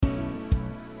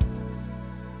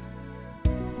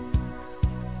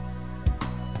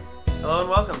Hello and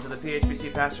welcome to the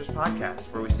PHBC Pastors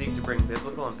Podcast, where we seek to bring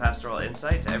biblical and pastoral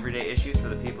insight to everyday issues for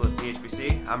the people of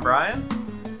PHBC. I'm Brian.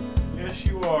 Yes,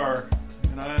 you are.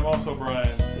 And I am also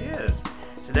Brian. He is.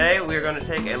 Today we are going to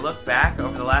take a look back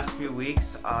over the last few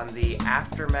weeks on the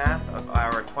aftermath of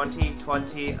our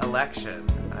 2020 election.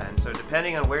 And so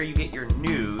depending on where you get your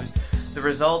news, the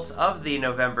results of the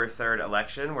November 3rd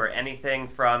election were anything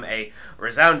from a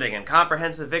resounding and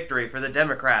comprehensive victory for the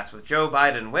Democrats with Joe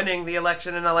Biden winning the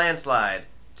election in a landslide,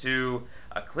 to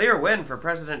a clear win for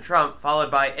President Trump followed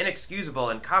by inexcusable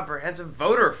and comprehensive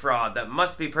voter fraud that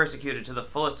must be persecuted to the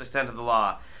fullest extent of the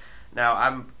law. Now,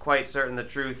 I'm quite certain the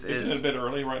truth is... Isn't it a bit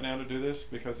early right now to do this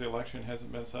because the election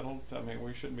hasn't been settled? I mean,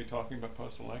 we shouldn't be talking about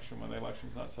post-election when the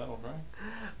election's not settled, right?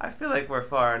 I feel like we're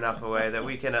far enough away that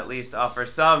we can at least offer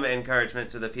some encouragement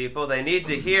to the people. They need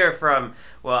to hear from,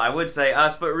 well, I would say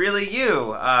us, but really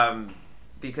you,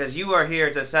 because you are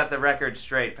here to set the record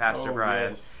straight, Pastor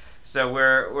Brian. Yes. So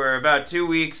we're about 2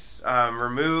 weeks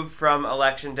removed from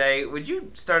Election Day. Would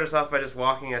you start us off by just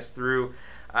walking us through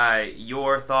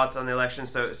your thoughts on the election?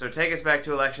 So take us back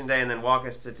to Election Day and then walk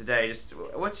us to today. Just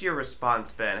what's your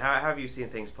response been? How have you seen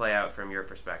things play out from your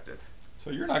perspective?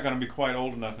 So you're not going to be quite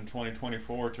old enough in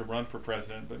 2024 to run for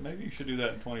president, but maybe you should do that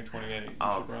in 2028. You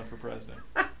should run for president.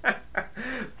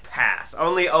 Pass.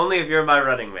 Only if you're my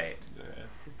running mate.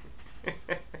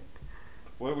 Yes.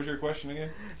 What was your question again?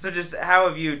 So just how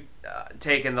have you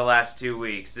taken the last 2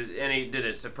 weeks? Did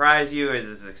it surprise you? Is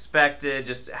this expected?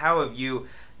 Just how have you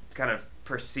kind of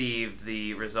perceived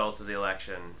the results of the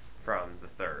election from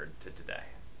the 3rd to today?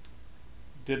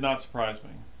 Did not surprise me.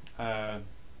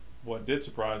 What did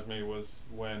surprise me was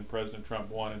when President Trump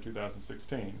won in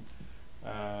 2016.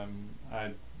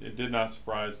 It did not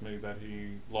surprise me that he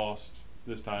lost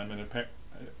this time, and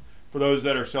for those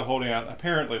that are still holding out,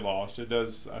 apparently lost. It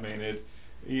does. I mean,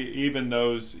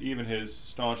 even his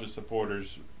staunchest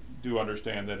supporters do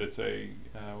understand that it's a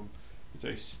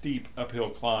steep uphill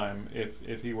climb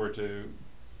if he were to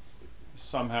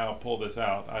somehow pull this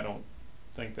out. I don't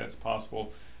think that's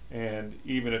possible, and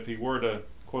even if he were to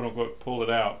quote unquote pull it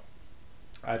out,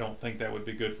 I don't think that would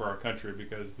be good for our country,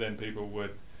 because then people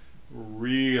would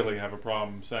really have a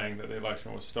problem saying that the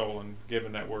election was stolen,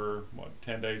 given that we're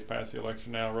 10 days past the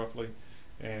election now roughly,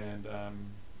 and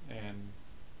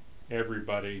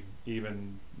everybody,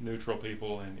 even neutral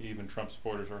people and even Trump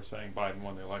supporters, are saying Biden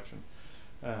won the election.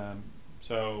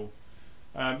 So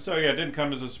yeah, it didn't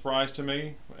come as a surprise to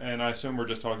me, and I assume we're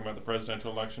just talking about the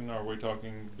presidential election. Are we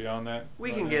talking beyond that?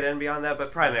 We can get in beyond that,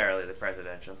 but primarily the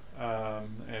presidential.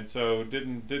 And so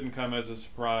didn't come as a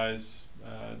surprise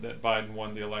that Biden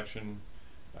won the election.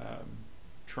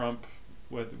 Trump,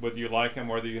 whether you like him,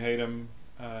 whether you hate him,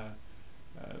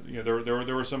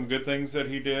 there were some good things that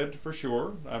he did for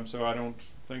sure. So I don't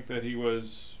think that he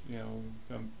was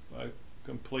a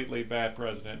completely bad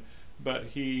president,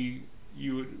 but we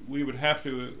would have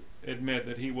to admit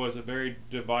that he was a very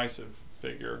divisive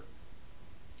figure,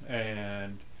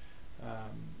 and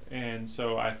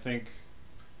so I think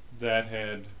that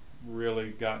had really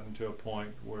gotten to a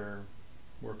point where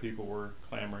people were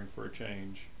clamoring for a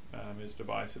change, his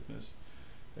divisiveness,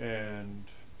 and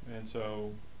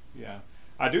so yeah.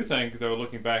 I do think, though,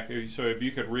 looking back, so if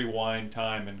you could rewind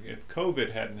time, and if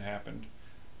COVID hadn't happened,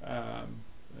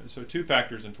 so two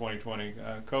factors in 2020,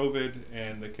 COVID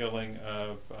and the killing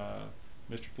of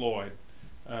Mr. Floyd,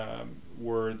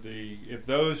 if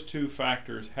those two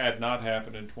factors had not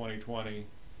happened in 2020,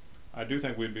 I do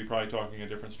think we'd be probably talking a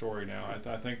different story now.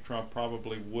 I think Trump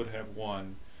probably would have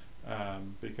won,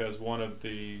 because one of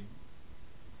the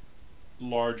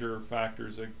larger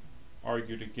factors that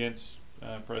argued against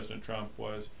President Trump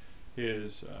was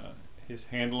his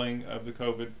handling of the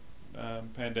COVID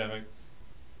pandemic,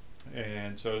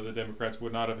 and so the Democrats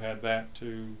would not have had that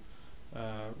to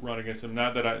run against him.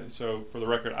 So for the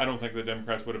record, I don't think the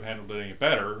Democrats would have handled it any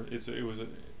better. It's the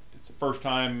first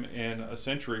time in a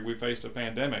century we faced a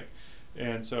pandemic,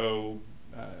 and so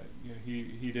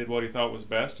he did what he thought was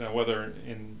best. Now, whether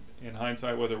in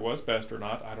hindsight whether it was best or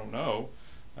not, I don't know.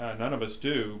 None of us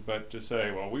do. But to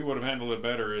say, well, we would have handled it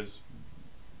better is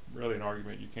really an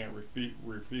argument you can't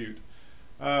refute.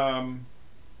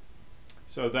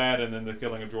 So that, and then the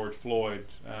killing of George Floyd,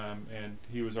 and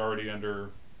he was already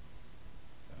under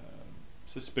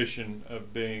suspicion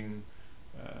of being,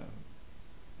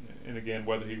 and again,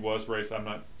 whether he was racist, I'm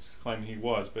not claiming he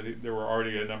was, but there were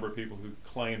already a number of people who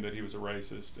claimed that he was a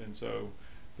racist, and so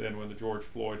then when the George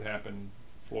Floyd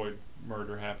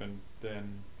murder happened,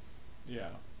 then yeah.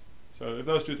 So if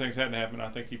those two things hadn't happened, I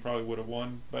think he probably would have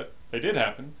won, but they did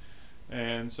happen,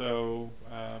 and so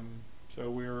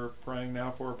we're praying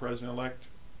now for President-elect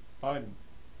Biden.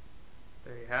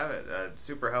 There you have it. A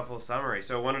super helpful summary.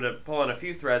 So I wanted to pull on a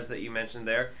few threads that you mentioned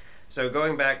there. So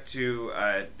going back to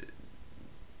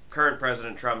current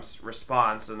President Trump's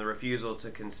response and the refusal to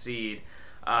concede,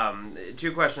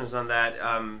 two questions on that.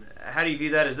 How do you view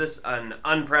that? Is this an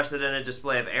unprecedented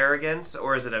display of arrogance,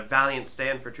 or is it a valiant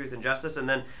stand for truth and justice? And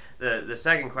then the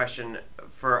second question,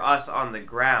 for us on the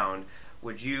ground,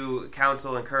 would you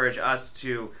encourage us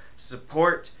to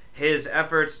support his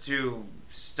efforts to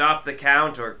stop the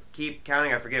count or keep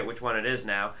counting? I forget which one it is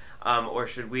now. Or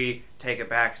should we take a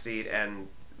back seat and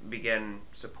begin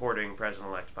supporting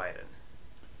President-elect Biden?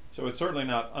 So it's certainly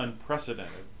not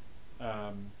unprecedented.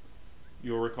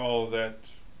 You'll recall that,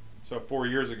 4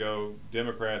 years ago,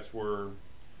 Democrats were,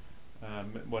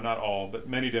 well, not all, but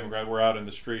many Democrats were out in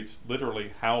the streets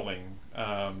literally howling,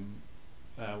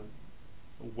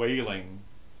 wailing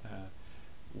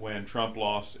when Trump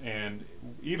lost. And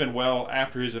even well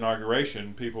after his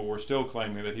inauguration, people were still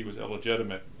claiming that he was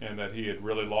illegitimate and that he had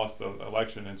really lost the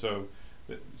election. And so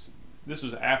this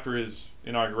was after his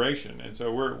inauguration. And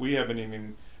so we haven't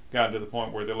even gotten to the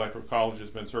point where the electoral college has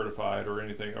been certified or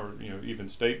anything, or even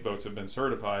state votes have been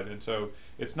certified. And so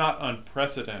it's not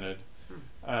unprecedented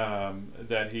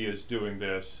that he is doing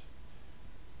this.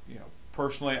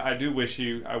 Personally, I wish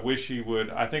he would.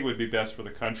 I think it would be best for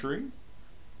the country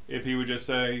if he would just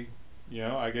say,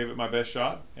 I gave it my best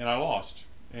shot and I lost,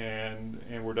 and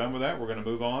we're done with that. We're going to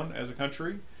move on as a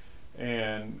country.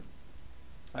 And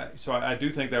so I do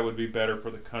think that would be better for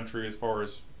the country as far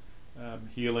as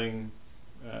healing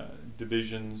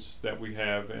divisions that we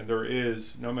have. And there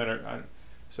is, no matter,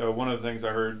 so one of the things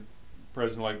I heard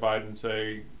President-elect Biden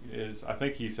say is, I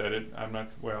think he said it,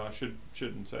 I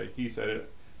shouldn't say he said it,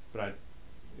 but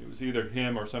it was either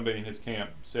him or somebody in his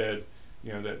camp said,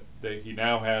 that he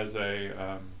now has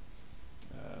a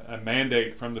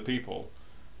mandate from the people.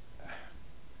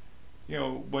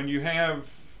 When you have,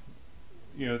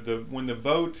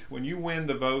 when you win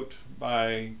the vote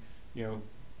by,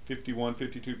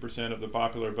 52% of the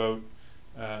popular vote,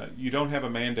 you don't have a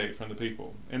mandate from the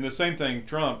people. And the same thing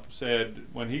Trump said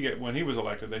when he was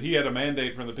elected, that he had a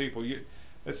mandate from the people.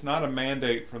 It's not a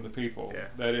mandate from the people. Yeah.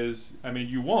 That is,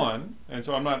 you won, and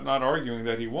so I'm not arguing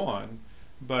that he won,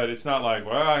 but it's not like,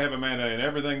 well, I have a mandate and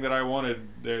everything that I wanted,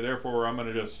 therefore I'm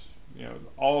going to just,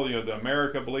 the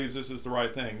America believes this is the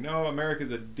right thing. No, America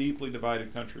is a deeply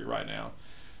divided country right now.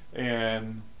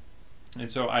 And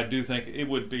so I do think it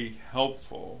would be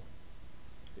helpful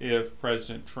if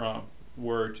President Trump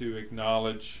were to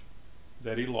acknowledge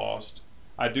that he lost.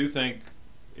 I do think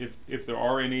if there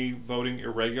are any voting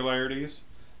irregularities,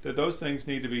 that those things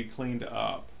need to be cleaned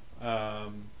up.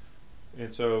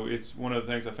 And so it's one of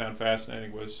the things I found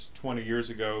fascinating was 20 years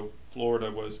ago, Florida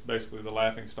was basically the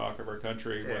laughingstock of our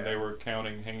country when they were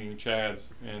counting hanging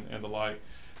chads and the like.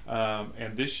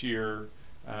 And this year,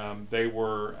 they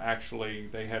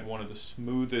had one of the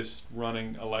smoothest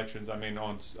running elections. On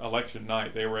election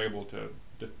night, they were able to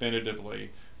definitively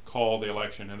call the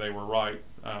election, and they were right.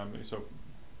 So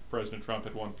President Trump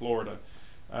had won Florida,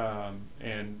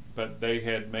 but they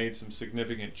had made some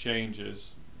significant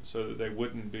changes so that they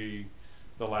wouldn't be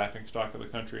the laughingstock of the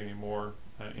country anymore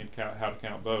in how to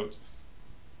count votes.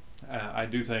 I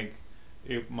do think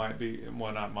it might be,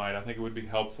 well, not might, I think it would be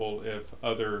helpful if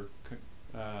other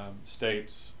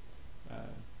states,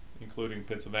 including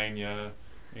Pennsylvania,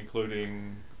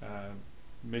 including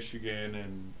Michigan,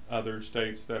 and other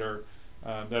states that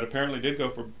apparently did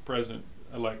go for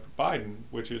President-elect Biden,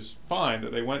 which is fine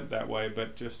that they went that way,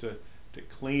 but just to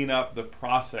clean up the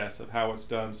process of how it's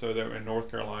done, so that in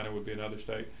North Carolina would be another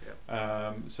state,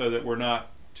 so that we're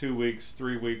not 2 weeks,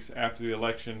 3 weeks after the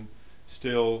election,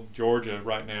 still Georgia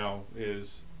right now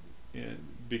is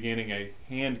beginning a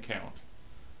hand count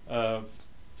of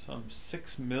some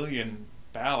 6 million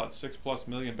ballots, 6+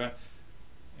 million ballots.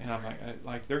 And I'm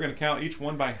like they're going to count each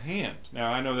one by hand.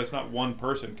 Now I know that's not one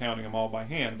person counting them all by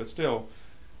hand, but still,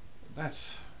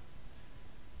 that's.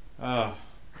 I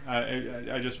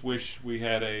just wish we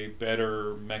had a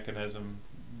better mechanism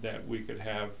that we could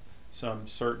have some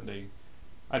certainty.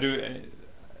 I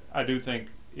do think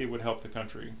it would help the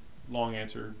country. Long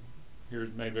answer here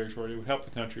is made very short. It would help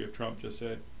the country if Trump just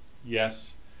said,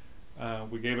 yes,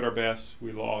 we gave it our best,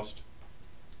 we lost.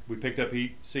 We picked up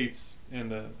seats in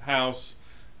the House,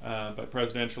 but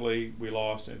presidentially we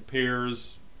lost. It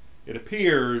appears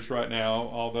right now,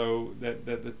 although that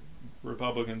the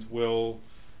Republicans will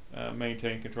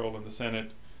maintain control in the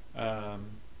Senate. It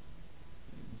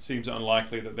seems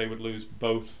unlikely that they would lose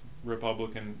both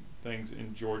Republican things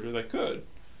in Georgia. They could,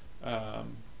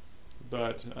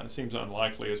 but it seems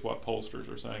unlikely is what pollsters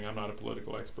are saying. I'm not a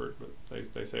political expert, but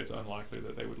they say it's unlikely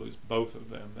that they would lose both of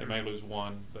them. They may lose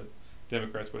one, but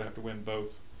Democrats would have to win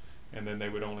both, and then they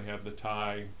would only have the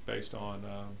tie based on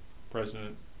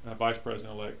Vice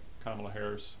President-elect Kamala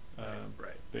Harris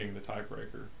being the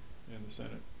tiebreaker in the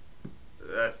Senate.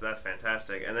 That's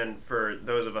fantastic. And then for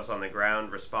those of us on the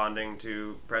ground responding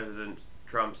to President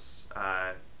Trump's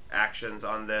actions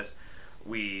on this,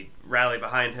 we rally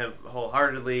behind him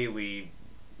wholeheartedly. We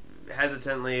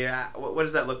hesitantly, what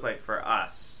does that look like for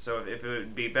us? So if it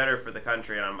would be better for the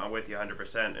country, and I'm with you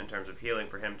 100% in terms of healing,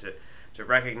 for him to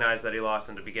recognize that he lost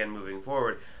and to begin moving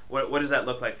forward, what does that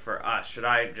look like for us? Should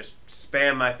I just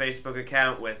spam my Facebook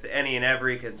account with any and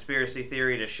every conspiracy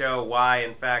theory to show why,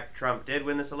 in fact, Trump did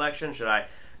win this election? Should I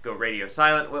go radio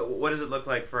silent? What does it look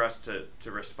like for us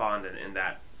to respond in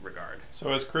that regard?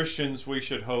 So as Christians, we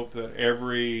should hope that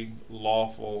every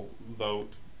lawful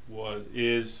vote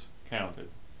is counted.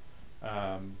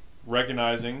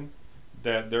 Recognizing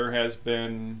that there have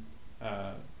been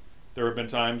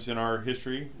times in our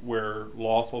history where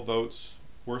lawful votes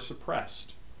were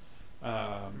suppressed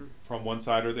from one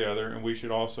side or the other, and we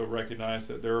should also recognize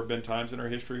that there have been times in our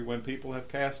history when people have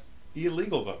cast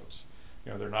illegal votes.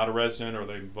 They're not a resident, or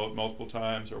they vote multiple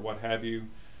times, or what have you.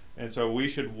 And so we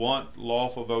should want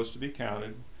lawful votes to be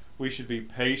counted. We should be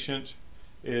patient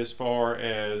as far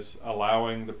as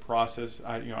allowing the process.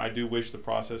 I do wish the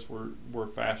process were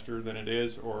faster than it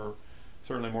is, or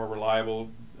certainly more reliable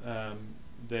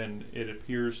than it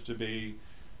appears to be,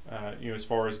 as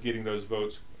far as getting those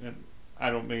votes. And I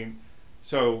don't mean,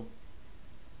 so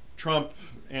Trump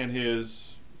and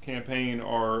his campaign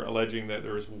are alleging that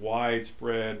there is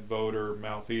widespread voter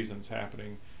malfeasance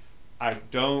happening. I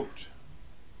don't,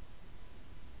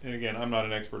 and again, I'm not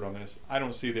an expert on this, I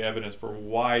don't see the evidence for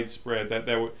widespread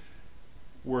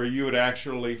where you would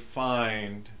actually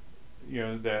find,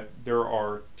 that there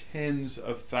are tens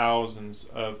of thousands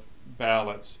of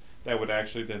ballots that would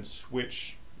actually then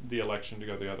switch the election to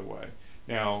go the other way.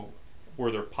 Now, were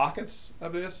there pockets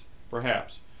of this?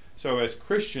 Perhaps. So as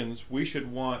Christians,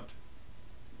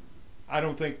 I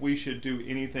don't think we should do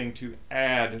anything to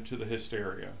add to the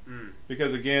hysteria.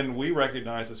 Because again, we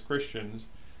recognize as Christians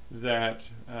that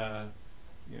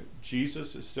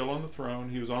Jesus is still on the throne.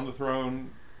 He was on the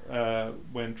throne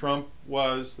when Trump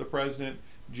was the president.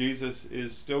 Jesus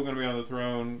is still going to be on the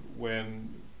throne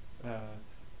when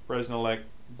President-elect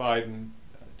Biden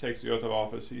takes the oath of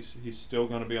office. He's still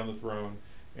going to be on the throne.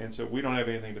 And so we don't have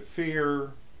anything to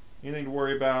fear, anything to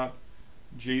worry about.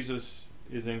 Jesus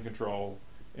is in control.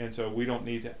 And so we don't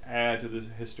need to add to this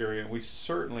hysteria. And we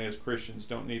certainly, as Christians,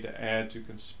 don't need to add to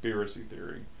conspiracy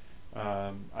theory.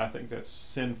 I think that's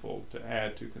sinful to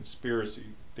add to conspiracy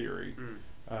theory.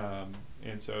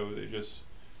 And so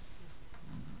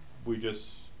we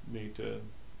just need to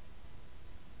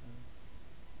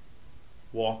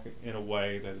walk in a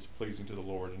way that is pleasing to the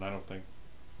Lord. And I don't think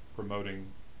promoting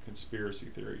conspiracy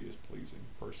theory is pleasing,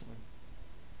 personally.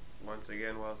 Once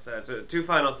again, well said. So 2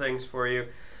 final things for you.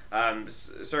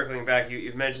 Circling back,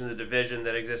 you've mentioned the division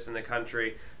that exists in the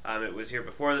country. It was here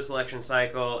before this election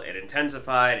cycle. It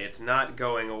intensified. It's not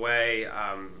going away.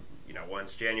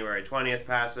 Once January 20th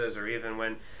passes, or even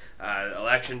when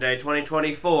Election Day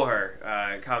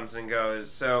 2024 comes and goes.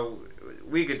 So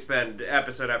we could spend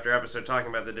episode after episode talking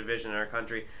about the division in our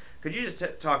country. Could you just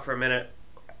talk for a minute?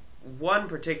 One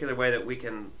particular way that we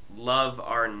can love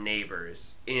our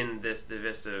neighbors in this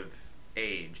divisive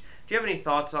age. Do you have any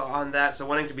thoughts on that? So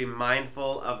wanting to be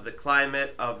mindful of the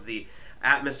climate, of the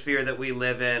atmosphere that we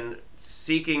live in,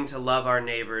 seeking to love our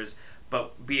neighbors,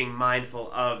 but being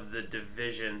mindful of the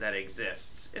division that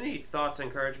exists. Any thoughts,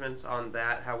 encouragements on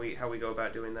that, how we go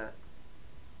about doing that?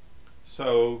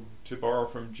 So, to borrow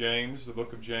from James, the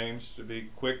book of James, to be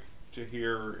quick to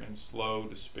hear and slow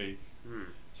to speak.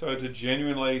 So if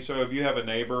you have a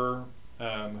neighbor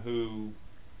who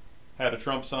had a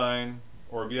Trump sign,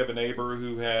 or if you have a neighbor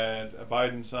who had a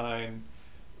Biden sign,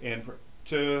 and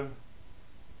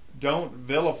don't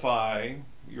vilify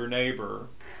your neighbor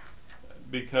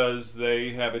because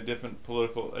they have a different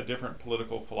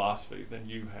political philosophy than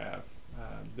you have.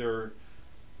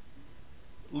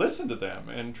 Listen to them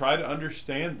and try to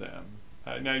understand them.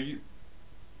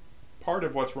 Part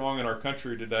of what's wrong in our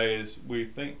country today is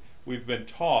we've been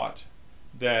taught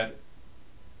that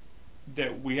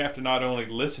we have to not only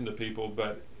listen to people,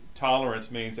 but tolerance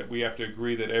means that we have to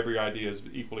agree that every idea is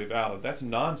equally valid. That's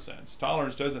nonsense.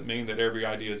 Tolerance doesn't mean that every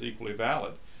idea is equally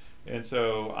valid. And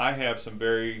so I have some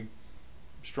very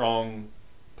strong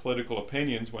political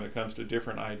opinions when it comes to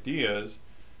different ideas,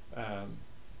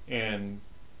 and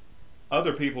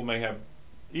other people may have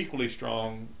equally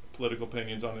strong political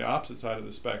opinions on the opposite side of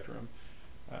the spectrum,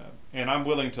 and I'm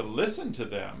willing to listen to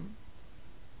them,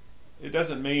 it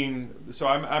doesn't mean, so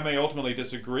I may ultimately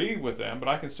disagree with them, but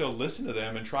I can still listen to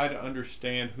them and try to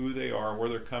understand who they are, where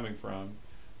they're coming from.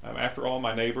 After all,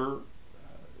 my neighbor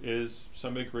is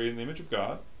somebody created in the image of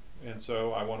God, and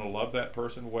so I want to love that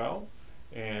person well.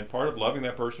 And part of loving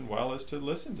that person well is to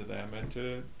listen to them and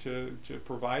to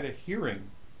provide a hearing,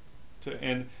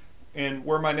 and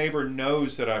where my neighbor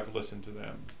knows that I've listened to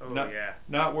them.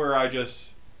 Not where I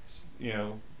just,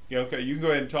 okay, you can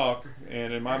go ahead and talk,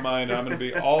 and in my mind I'm going to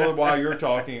be, all the while you're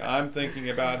talking, I'm thinking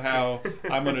about how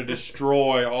I'm going to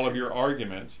destroy all of your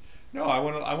arguments. No, I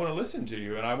want to listen to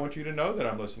you, and I want you to know that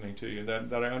I'm listening to you,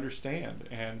 that I understand,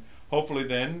 and hopefully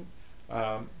then,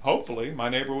 my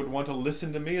neighbor would want to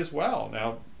listen to me as well.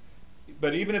 Now,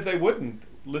 but even if they wouldn't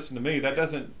listen to me, that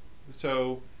doesn't,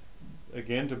 so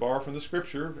again, to borrow from the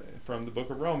scripture, from the book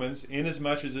of Romans,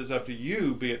 inasmuch as it's up to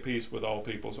you, be at peace with all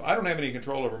people. So I don't have any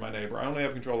control over my neighbor. I only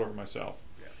have control over myself.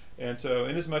 Yeah. And so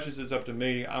inasmuch as it's up to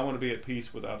me, I want to be at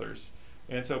peace with others.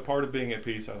 And so part of being at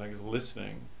peace, I think, is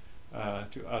listening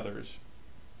to others.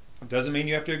 It doesn't mean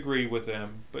you have to agree with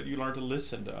them, but you learn to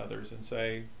listen to others and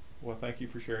say, well, thank you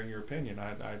for sharing your opinion.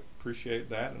 I appreciate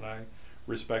that, and I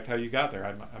respect how you got there.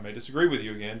 I may disagree with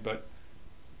you again, but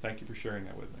thank you for sharing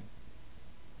that with me.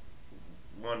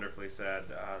 Wonderfully said.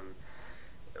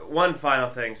 One final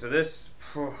thing. So this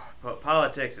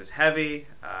politics is heavy.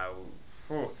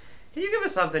 Can you give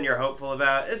us something you're hopeful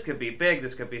about? This could be big.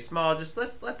 This could be small. Just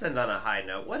let's end on a high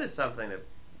note. What is something that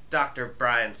Dr.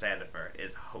 Brian Sandifer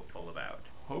is hopeful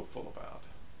about? Hopeful about?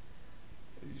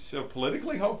 So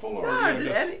politically hopeful, or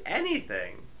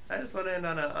anything? I just want to end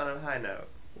on a high note.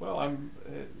 Well,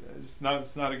 it's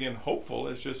not again hopeful.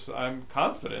 It's just I'm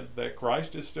confident that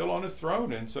Christ is still on his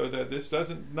throne, and so that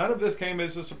none of this came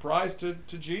as a surprise to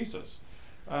Jesus.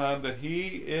 That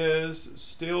he is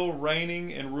still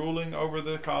reigning and ruling over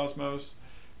the cosmos,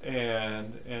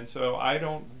 and so I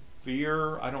don't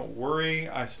fear, I don't worry.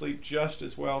 I sleep just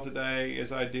as well today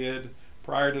as I did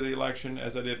prior to the election,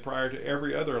 as I did prior to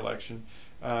every other election,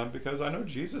 because I know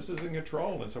Jesus is in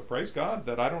control, and so praise God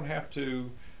that I don't have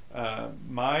to.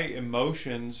 My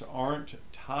emotions aren't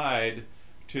tied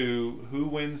to who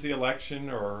wins the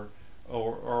election or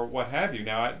what have you.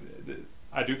 Now,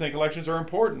 I do think elections are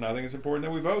important. I think it's important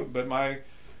that we vote, but my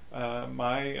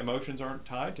emotions aren't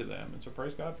tied to them, and so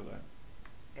praise God for that.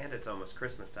 And it's almost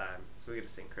Christmas time, so we get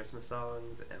to sing Christmas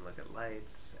songs and look at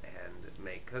lights and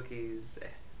make cookies.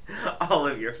 All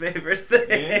of your favorite things.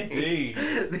 Indeed.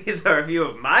 These are a few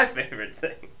of my favorite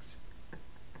things.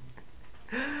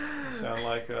 You sound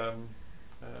like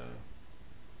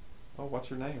what's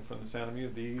her name from The Sound of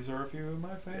Music? These are a few of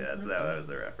my favorite. Yeah, that was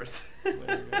the reference. There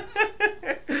you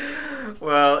go.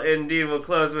 Well, indeed, we'll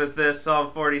close with this.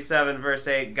 Psalm 47, verse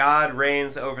 8, God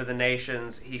reigns over the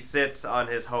nations. He sits on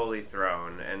his holy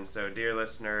throne. And so, dear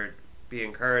listener, be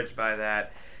encouraged by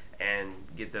that and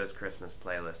get those Christmas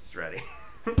playlists ready.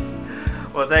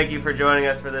 Well, thank you for joining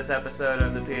us for this episode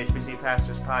of the PHBC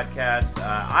Pastors Podcast.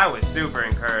 I was super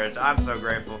encouraged. I'm so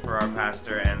grateful for our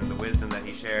pastor and the wisdom that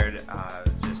he shared.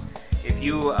 If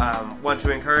you want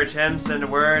to encourage him, send a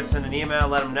word, send an email,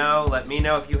 let him know. Let me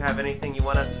know if you have anything you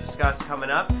want us to discuss coming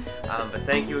up. But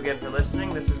thank you again for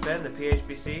listening. This has been the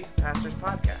PHBC Pastors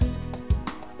Podcast.